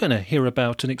now going to hear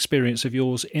about an experience of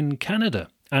yours in Canada.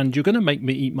 And you're going to make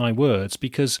me eat my words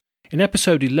because in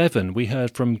episode 11, we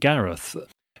heard from Gareth,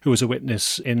 who was a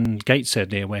witness in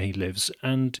Gateshead near where he lives,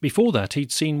 and before that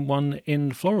he'd seen one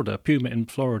in Florida, puma in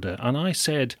Florida, and I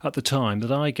said at the time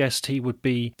that I guessed he would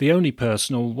be the only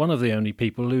person or one of the only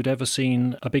people who'd ever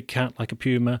seen a big cat like a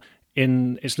puma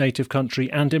in its native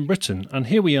country and in Britain. And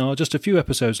here we are just a few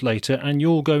episodes later, and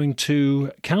you're going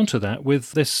to counter that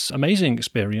with this amazing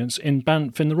experience in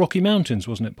Banff in the Rocky Mountains,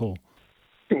 wasn't it, Paul?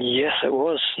 Yes, it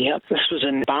was. Yeah, this was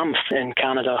in Banff in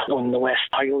Canada, on the West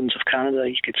Highlands of Canada,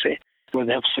 you could say, where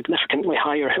they have significantly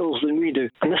higher hills than we do.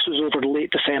 And this was over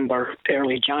late December,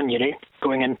 early January,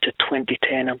 going into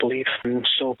 2010, I believe. And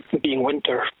so, being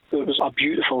winter, it was a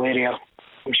beautiful area.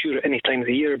 I'm sure at any time of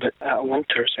the year, but at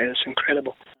winter, it's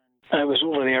incredible. I was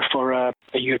over there for a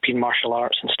European martial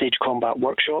arts and stage combat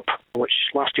workshop, which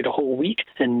lasted a whole week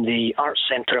in the Arts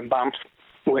Centre in Banff,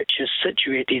 which is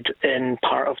situated in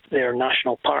part of their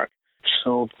national park.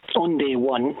 So on day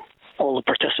one, all the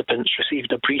participants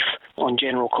received a brief on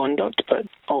general conduct, but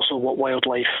also what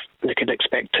wildlife they could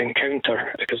expect to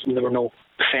encounter, because there were no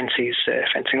fences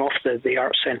fencing off the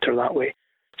arts centre that way.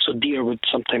 So deer would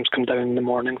sometimes come down in the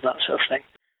morning, that sort of thing.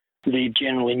 They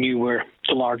generally knew where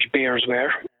the large bears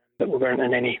were, but we weren't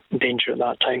in any danger at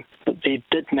that time. But they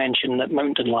did mention that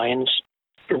mountain lions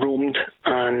roamed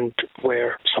and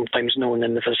were sometimes known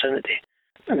in the vicinity.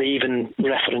 And they even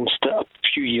referenced that a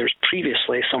few years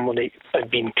previously somebody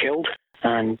had been killed,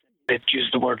 and They'd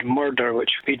used the word murder,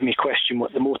 which made me question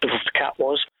what the motive of the cat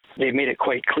was. They made it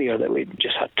quite clear that we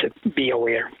just had to be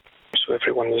aware. So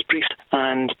everyone was briefed.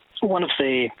 And one of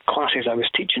the classes I was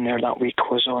teaching there that week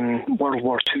was on World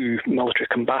War II military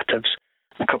combatives.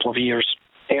 A couple of years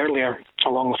earlier,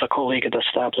 along with a colleague, had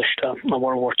established a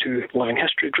World War II living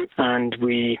history group, and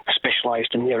we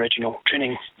specialised in the original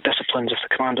training disciplines of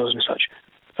the commandos and such.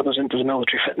 I was into the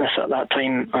military fitness at that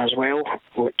time as well,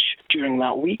 which during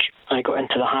that week I got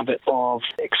into the habit of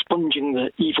expunging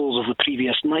the evils of the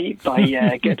previous night by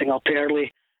getting up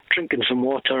early, drinking some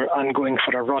water and going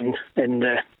for a run in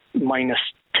the minus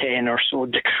 10 or so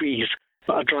degrees,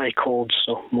 but a dry cold,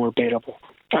 so more bearable.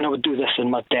 And I would do this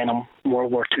in my denim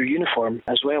World War II uniform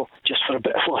as well, just for a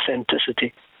bit of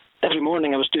authenticity. Every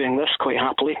morning I was doing this quite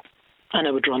happily, and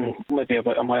I would run maybe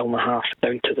about 1.5 miles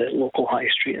down to the local high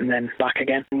street and then back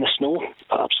again in the snow.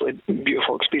 Absolutely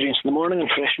beautiful experience in the morning and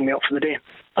freshening me up for the day.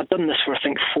 I'd done this for, I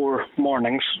think, 4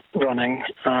 mornings running,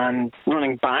 and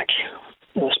running back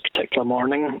this particular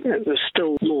morning, it was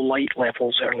still low light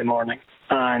levels early morning,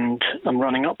 and I'm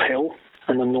running uphill.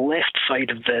 And on the left side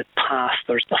of the path,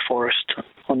 there's the forest.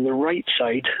 On the right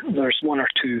side, there's 1 or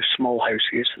 2 small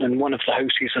houses, and one of the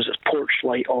houses has a porch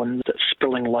light on that's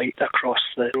spilling light across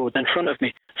the road in front of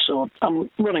me. So I'm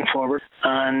running forward,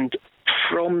 and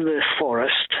from the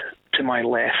forest to my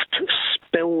left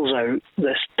spills out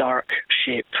this dark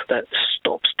shape that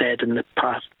stops dead in the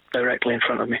path directly in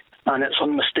front of me. And it's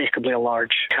unmistakably a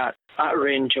large cat at a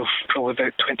range of probably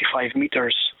about 25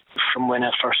 metres from when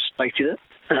I first sighted it.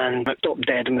 And it stopped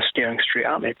dead and was staring straight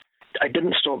at me. I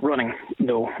didn't stop running,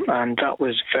 though, and that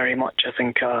was very much, I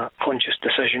think, a conscious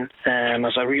decision,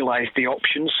 as I realised the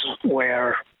options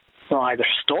were either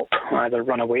stop, either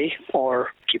run away, or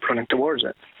keep running towards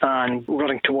it. And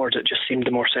running towards it just seemed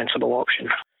the more sensible option.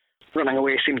 Running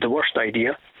away seemed the worst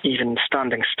idea. Even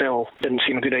standing still didn't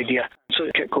seem a good idea. So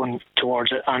I kept going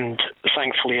towards it, and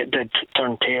thankfully it did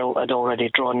turn tail. I'd already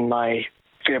drawn my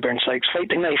Fairbairn Sykes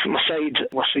fighting knife at my side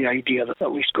with the idea that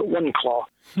at least got 1 claw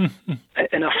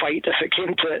in a fight if it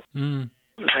came to it.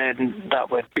 Then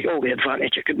that would be all the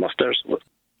advantage I could muster.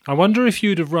 I wonder if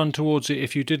you'd have run towards it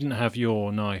if you didn't have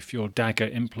your knife, your dagger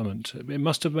implement. It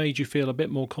must have made you feel a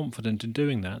bit more confident in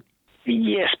doing that.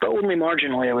 Yes, but only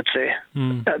marginally, I would say.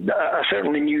 I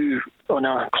certainly knew on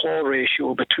a claw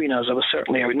ratio between us, I was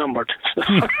certainly outnumbered.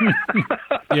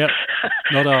 Yeah,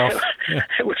 not half. Yeah.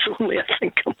 It was only, I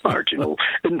think, a marginal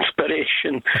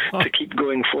inspiration to keep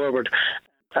going forward.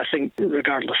 I think,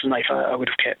 regardless of knife, I would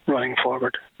have kept running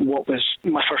forward. What was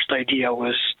my first idea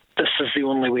was, this is the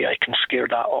only way I can scare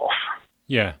that off.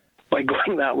 Yeah. By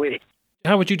going that way.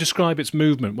 How would you describe its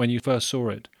movement when you first saw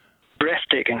it?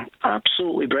 Breathtaking,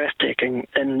 absolutely breathtaking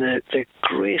in the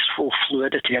graceful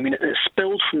fluidity. I mean, it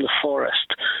spilled from the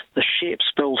forest, the shape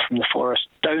spilled from the forest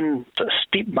down the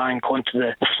steep bank onto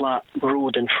the flat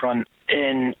road in front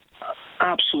in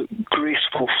absolute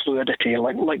graceful fluidity,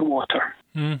 like water.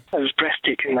 It was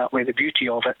breathtaking that way, the beauty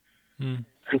of it,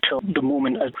 until the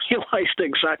moment I realised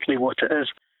exactly what it is.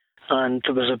 And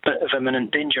there was a bit of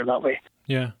imminent danger that way.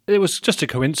 Yeah. It was just a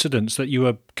coincidence that you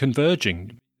were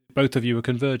converging. Both of you were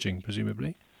converging,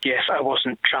 presumably. Yes, I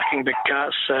wasn't tracking big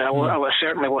cats. I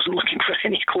certainly wasn't looking for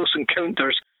any close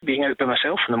encounters being out by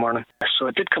myself in the morning. So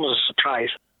it did come as a surprise.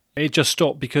 It just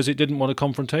stopped because it didn't want a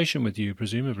confrontation with you,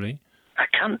 presumably. I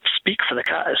can't speak for the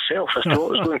cat itself as to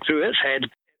what was going through its head.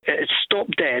 It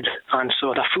stopped dead, and so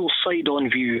I had a full side-on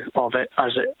view of it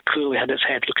as it clearly had its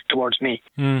head looking towards me.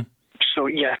 So,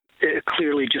 yeah, it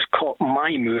clearly just caught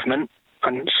my movement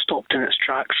and stopped in its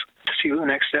tracks to see what the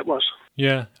next step was.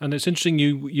 Yeah, and it's interesting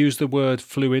you use the word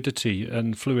fluidity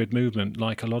and fluid movement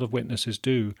like a lot of witnesses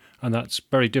do, and that's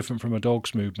very different from a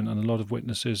dog's movement, and a lot of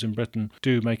witnesses in Britain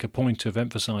do make a point of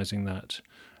emphasising that.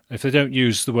 If they don't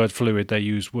use the word fluid, they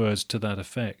use words to that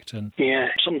effect. And yeah,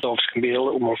 some dogs can be a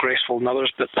little more graceful than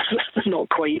others, but not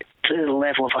quite to the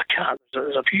level of a cat.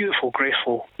 There's a beautiful,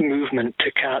 graceful movement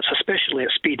to cats, especially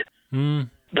at speed.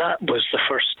 That was the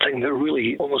first thing that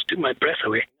really almost took my breath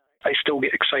away. I still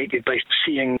get excited by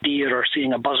seeing deer or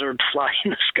seeing a buzzard fly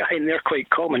in the sky, and they're quite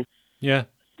common. Yeah.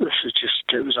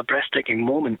 It was a breathtaking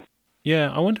moment.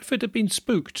 Yeah, I wonder if it had been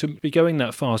spooked to be going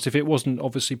that fast, if it wasn't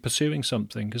obviously pursuing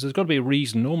something, because there's got to be a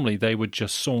reason. Normally they would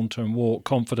just saunter and walk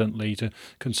confidently to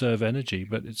conserve energy,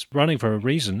 but it's running for a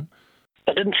reason.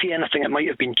 I didn't see anything it might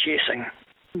have been chasing.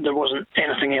 There wasn't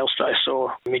anything else that I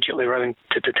saw immediately around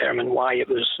to determine why it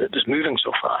was moving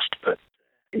so fast. But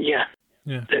yeah.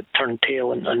 It turned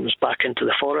tail and was back into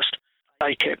the forest.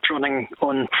 I kept running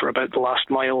on for about the last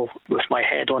mile with my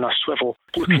head on a swivel,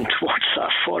 looking towards that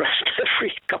forest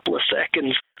every couple of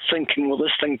seconds, thinking, well,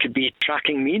 this thing could be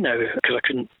tracking me now, because I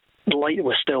couldn't the light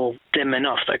was still dim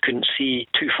enough that I couldn't see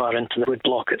too far into the wood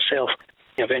block itself.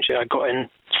 Eventually I got in,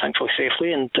 thankfully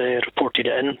safely, and reported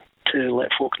it in to let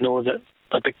folk know that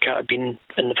a big cat had been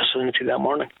in the vicinity that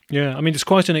morning. Yeah, I mean, it's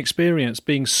quite an experience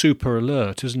being super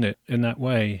alert, isn't it, in that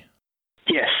way?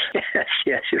 Yes,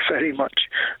 you're very much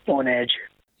on edge.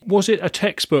 Was it a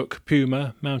textbook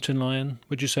puma mountain lion,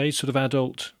 would you say, sort of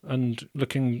adult and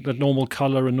looking the normal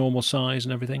colour and normal size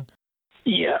and everything?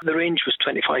 Yeah, the range was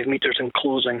 25 metres in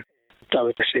closing. I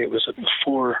would say it was at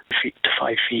 4 feet to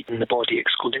 5 feet in the body,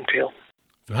 excluding tail.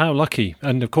 How lucky.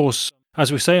 And of course,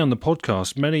 as we say on the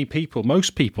podcast,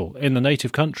 most people in the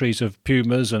native countries of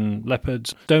pumas and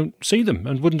leopards don't see them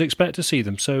and wouldn't expect to see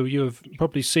them. So you have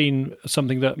probably seen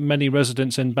something that many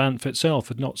residents in Banff itself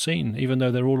had not seen, even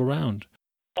though they're all around.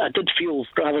 I did feel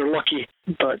rather lucky,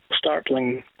 but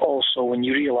startling also when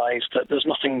you realise that there's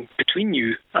nothing between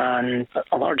you and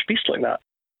a large beast like that.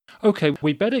 OK,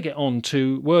 we better get on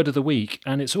to Word of the Week,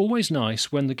 and it's always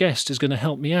nice when the guest is going to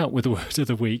help me out with the Word of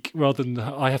the Week, rather than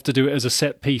I have to do it as a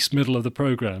set piece middle of the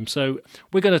programme. So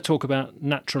we're going to talk about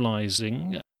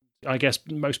naturalising. I guess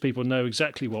most people know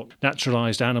exactly what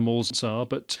naturalised animals are,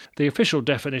 but the official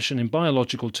definition in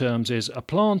biological terms is a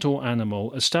plant or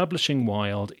animal establishing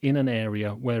wild in an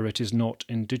area where it is not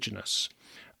indigenous.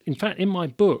 In fact, in my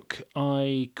book,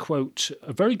 I quote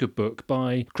a very good book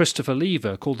by Christopher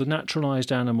Lever called The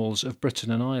Naturalised Animals of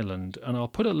Britain and Ireland, and I'll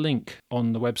put a link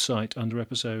on the website under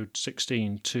episode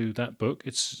 16 to that book.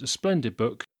 It's a splendid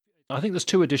book. I think there's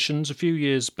 2 editions, a few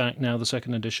years back now, the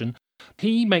second edition.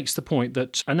 He makes the point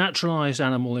that a naturalised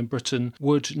animal in Britain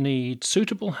would need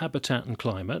suitable habitat and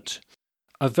climate,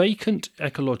 a vacant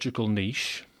ecological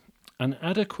niche, an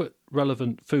adequate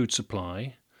relevant food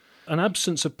supply, an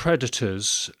absence of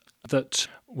predators that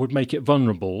would make it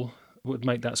vulnerable, would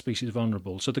make that species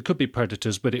vulnerable. So there could be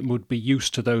predators, but it would be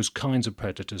used to those kinds of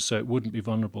predators, so it wouldn't be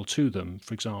vulnerable to them,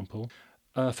 for example.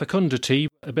 Fecundity,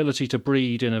 ability to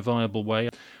breed in a viable way,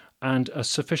 and a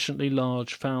sufficiently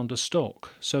large founder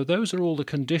stock. So those are all the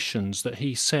conditions that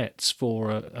he sets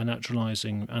for a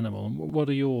naturalising animal. What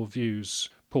are your views,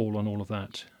 Paul, on all of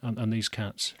that and these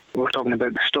cats? We're talking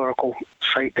about historical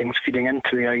sightings feeding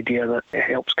into the idea that it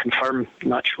helps confirm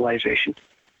naturalisation.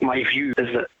 My view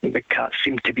is that big cats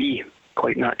seem to be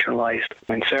quite naturalised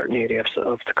in certain areas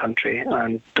of the country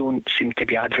and don't seem to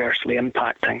be adversely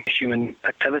impacting human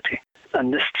activity.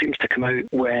 And this seems to come out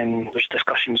when there's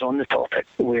discussions on the topic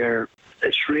where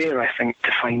it's rare, I think,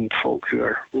 to find folk who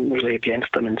are really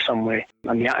against them in some way.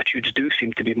 And the attitudes do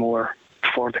seem to be more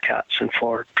for the cats and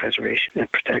for preservation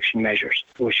and protection measures,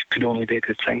 which could only be a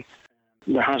good thing.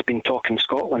 There has been talk in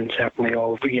Scotland, certainly,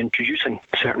 of reintroducing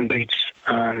certain breeds.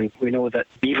 And we know that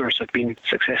beavers have been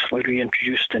successfully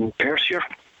reintroduced in Perthshire,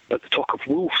 but the talk of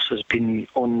wolves has been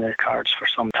on the cards for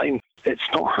some time. It's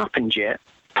not happened yet.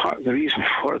 Part of the reason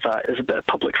for that is a bit of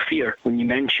public fear. When you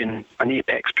mention an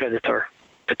apex predator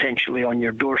potentially on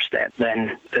your doorstep,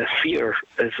 then the fear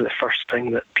is the first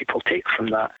thing that people take from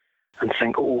that and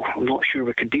think, oh, I'm not sure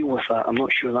we could deal with that. I'm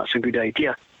not sure that's a good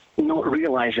idea. Not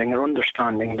realising or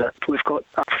understanding that we've got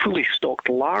a fully stocked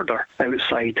larder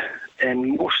outside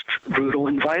in most rural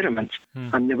environments,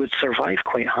 and they would survive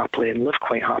quite happily and live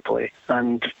quite happily.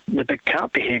 And the big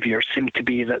cat behaviour seemed to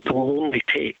be that they'll only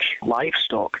take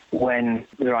livestock when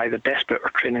they're either desperate or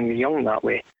training the young that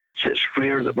way. So it's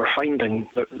rare that we're finding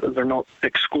that they're not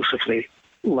exclusively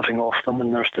living off them,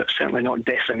 and they're certainly not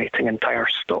decimating entire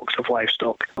stocks of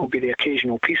livestock. It'll be the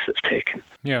occasional piece that's taken.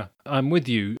 Yeah, I'm with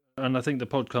you. And I think the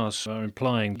podcasts are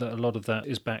implying that a lot of that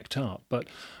is backed up. But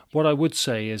what I would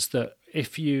say is that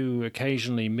if you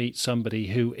occasionally meet somebody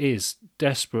who is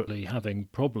desperately having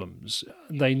problems,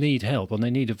 they need help and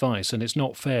they need advice, and it's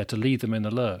not fair to leave them in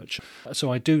the lurch.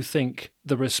 So I do think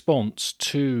the response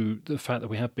to the fact that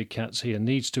we have big cats here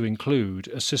needs to include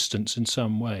assistance in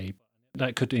some way.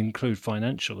 That could include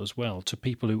financial as well, to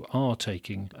people who are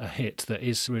taking a hit that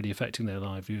is really affecting their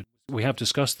livelihood. We have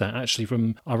discussed that actually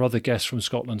from our other guests from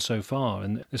Scotland so far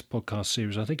in this podcast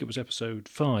series. I think it was episode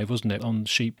 5, wasn't it, on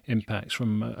sheep impacts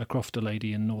from a crofter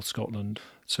lady in North Scotland.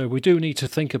 So we do need to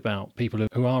think about people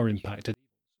who are impacted.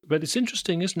 But it's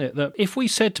interesting, isn't it, that if we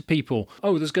said to people,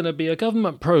 oh, there's going to be a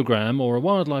government programme or a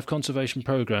wildlife conservation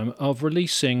programme of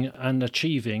releasing and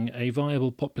achieving a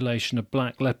viable population of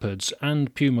black leopards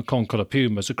and puma concolor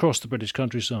pumas across the British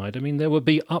countryside, I mean, there would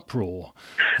be uproar.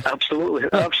 Absolutely,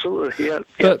 yeah.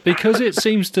 But because it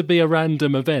seems to be a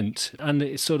random event and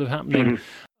it's sort of happening,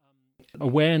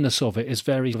 awareness of it is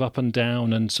very up and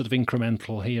down and sort of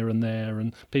incremental here and there,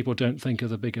 and people don't think of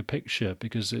the bigger picture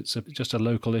because it's just a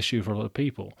local issue for a lot of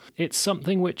people. It's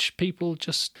something which people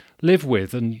just live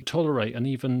with and tolerate and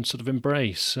even sort of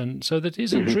embrace, and so that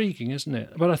is intriguing, isn't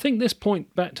it? But I think this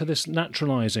point back to this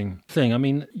naturalising thing, I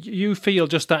mean, you feel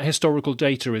just that historical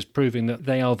data is proving that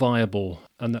they are viable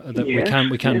and that we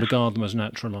can regard them as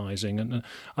naturalising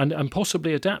and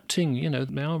possibly adapting. You know,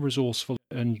 they are resourceful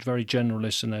and very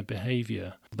generalist in their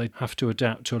behaviour. They have to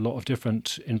adapt to a lot of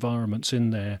different environments in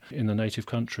the native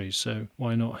countries, so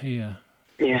why not here?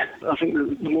 Yeah, I think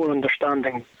the more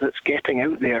understanding that's getting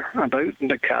out there about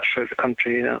big cats throughout the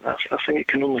country, I think it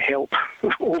can only help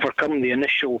overcome the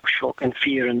initial shock and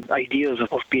fear and ideas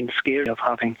of being scared of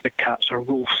having big cats or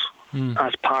wolves.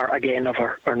 As part, again, of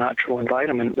our natural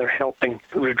environment. They're helping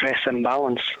redress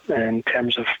imbalance in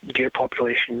terms of deer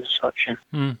populations and such,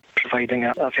 and providing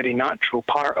a very natural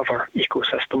part of our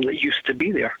ecosystem that used to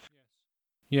be there.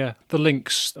 Yeah, the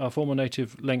lynx, our former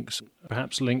native lynx,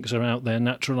 perhaps lynx are out there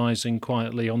naturalising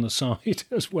quietly on the side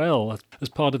as well, as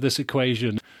part of this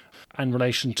equation. In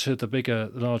relation to the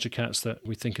larger cats that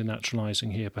we think are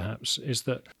naturalising here, perhaps, is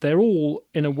that they're all,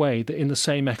 in a way, in the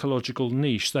same ecological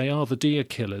niche. They are the deer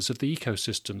killers of the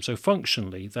ecosystem. So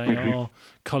functionally, they are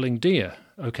culling deer,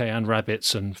 okay, and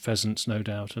rabbits and pheasants, no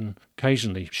doubt, and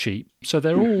occasionally sheep. So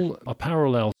they're all a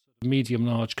parallel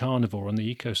medium-large carnivore in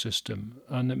the ecosystem,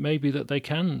 and it may be that they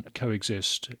can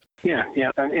coexist. Yeah,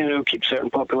 and keep certain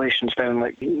populations down,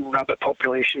 like rabbit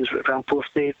populations, for example.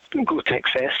 If they go to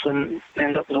excess, then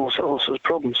end up with all sorts of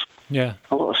problems. Yeah,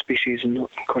 a lot of species, and of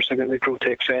course they grow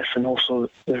to excess, and also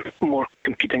they're more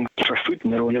competing for food in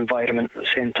their own environment at the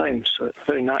same time. So it's a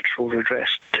very natural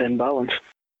redress to imbalance.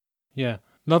 Yeah.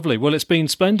 Lovely. Well, it's been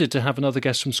splendid to have another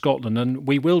guest from Scotland, and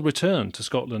we will return to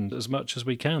Scotland as much as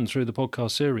we can through the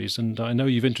podcast series. And I know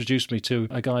you've introduced me to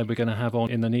a guy we're going to have on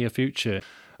in the near future.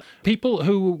 People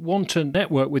who want to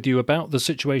network with you about the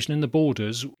situation in the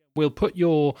borders, we'll put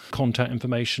your contact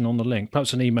information on the link,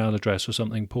 perhaps an email address or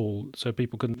something, Paul, so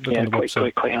people can look on the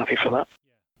website. Quite happy for that.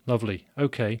 Lovely.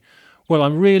 Okay. Well,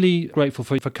 I'm really grateful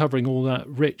for covering all that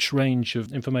rich range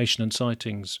of information and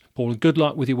sightings. Paul, good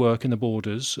luck with your work in the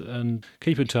borders, and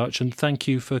keep in touch, and thank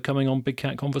you for coming on Big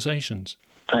Cat Conversations.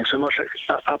 Thanks so much.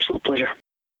 Absolute pleasure.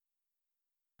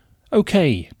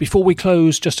 OK, before we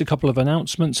close, just a couple of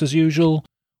announcements as usual.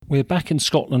 We're back in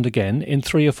Scotland again in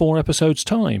 3 or 4 episodes'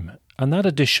 time, and that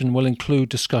edition will include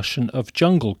discussion of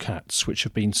jungle cats which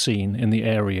have been seen in the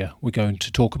area we're going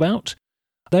to talk about.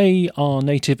 They are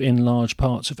native in large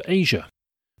parts of Asia.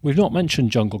 We've not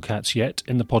mentioned jungle cats yet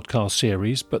in the podcast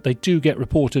series, but they do get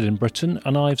reported in Britain,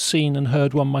 and I've seen and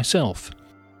heard one myself.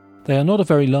 They are not a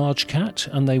very large cat,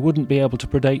 and they wouldn't be able to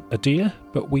predate a deer,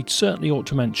 but we certainly ought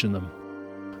to mention them.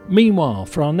 Meanwhile,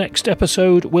 for our next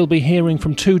episode, we'll be hearing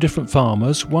from 2 different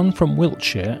farmers, one from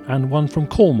Wiltshire and one from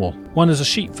Cornwall. One is a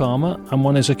sheep farmer and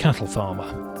one is a cattle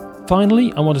farmer.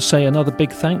 Finally, I want to say another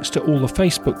big thanks to all the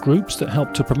Facebook groups that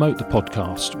help to promote the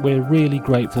podcast. We're really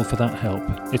grateful for that help.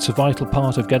 It's a vital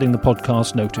part of getting the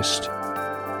podcast noticed.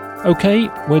 OK,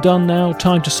 we're done now.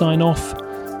 Time to sign off.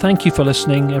 Thank you for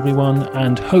listening, everyone,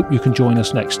 and hope you can join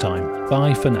us next time.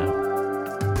 Bye for now.